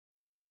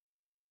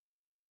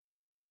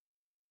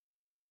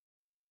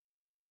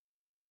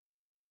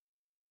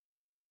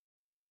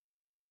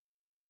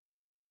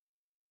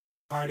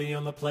Party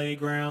on the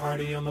playground,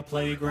 party on the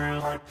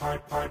playground, party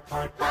on the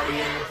playground,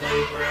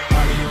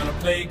 party on the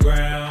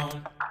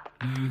playground.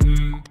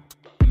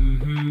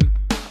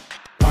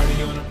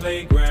 Party on the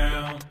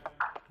playground.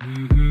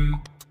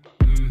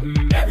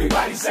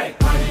 Everybody say,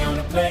 party on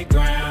the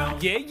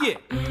playground. Yeah, yeah.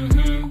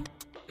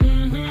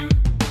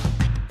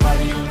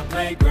 Party on the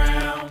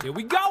playground. Here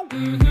we go.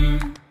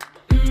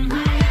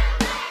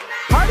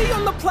 Party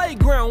on the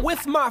playground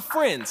with my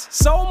friends.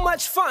 So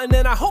much fun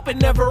and I hope it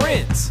never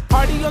ends.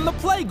 Party on the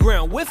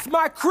playground with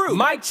my crew.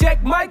 Mic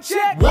check, mic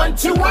check. 1,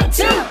 2, 1,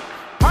 2.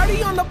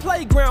 Party on the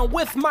playground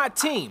with my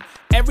team.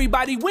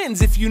 Everybody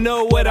wins if you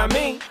know what I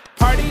mean.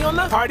 Party on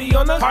the party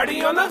on the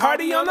party on the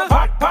party on the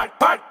party on the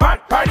playground.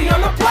 Party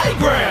on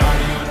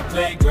the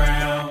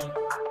playground.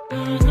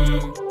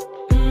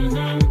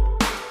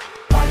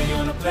 Party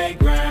on the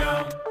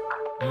playground.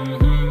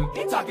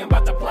 He talking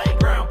about the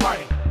playground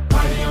party.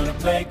 Party on the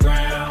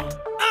playground.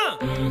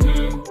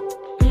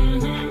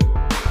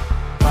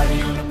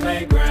 Party on the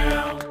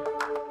playground.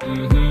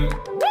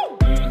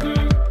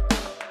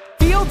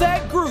 Feel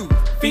that groove,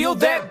 feel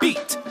that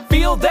beat,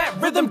 feel that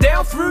rhythm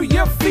down through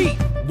your feet.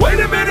 Wait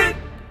a minute,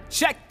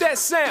 check that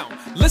sound.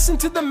 Listen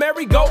to the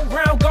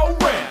merry-go-round, go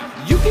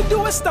round. You can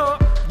do a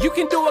stomp, you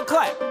can do a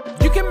clap.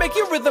 You can make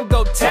your rhythm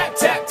go tap,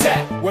 tap,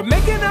 tap. We're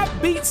making up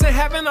beats and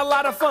having a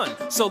lot of fun.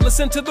 So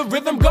listen to the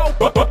rhythm go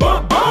bum, bum,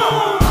 bum,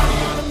 bum.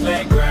 Party on the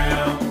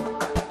playground.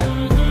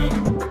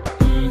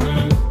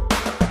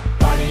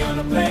 Party on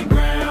the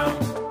playground.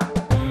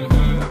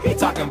 He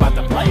talking about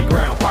the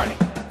playground party.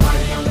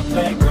 Party on the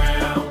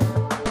playground.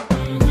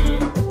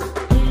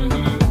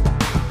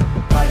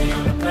 Party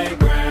on the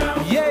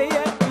playground. Yeah,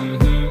 yeah.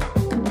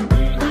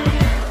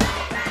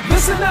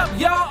 Listen up,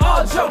 y'all,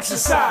 all jokes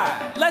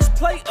aside. Let's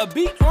play a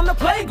beat on the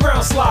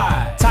playground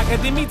slide.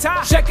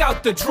 Taka-demi-ta, check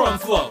out the drum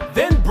flow.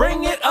 Then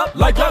bring it up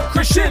like a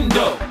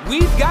crescendo.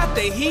 We've got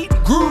the heat,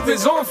 groove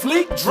is on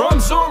fleek,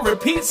 drums on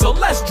repeat, so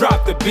let's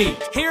drop the beat.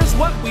 Here's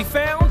what we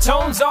found,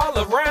 tones all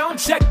around.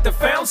 Check the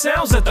found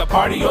sounds at the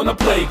party on the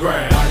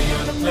playground. Party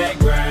on the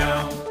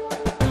playground.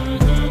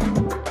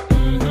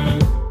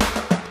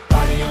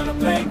 Party on the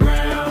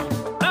playground.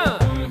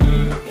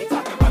 He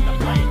talking about the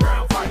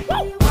playground party.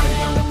 Party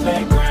on the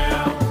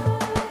playground.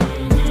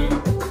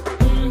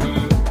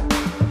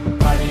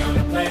 Party on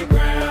the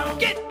playground.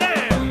 Get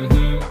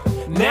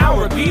down. Now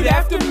repeat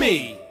after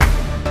me.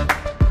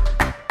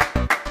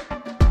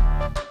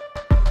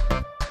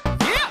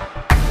 Yeah.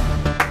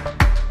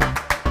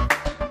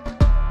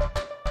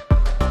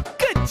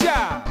 Good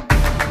job.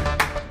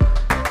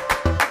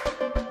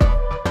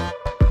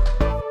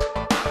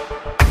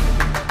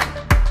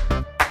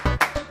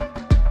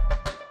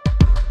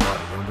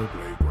 Party on the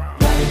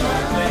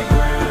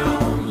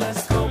playground.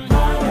 Let's go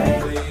party.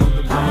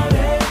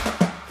 Party.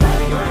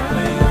 Party on the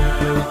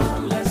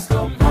playground. Let's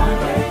go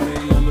party.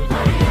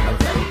 Party on the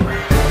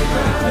playground.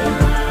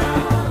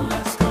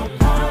 Let's go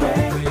party.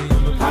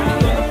 Party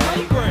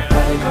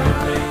on the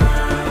playground.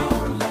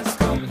 Let's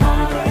go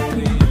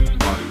party.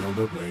 Party on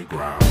the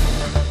playground.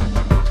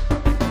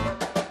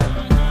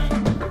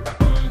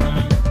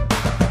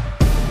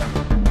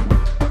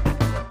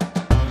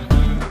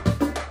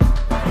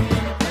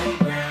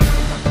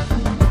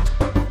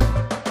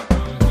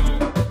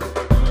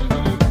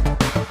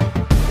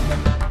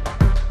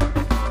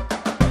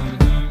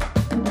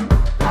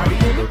 Party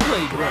on the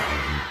playground.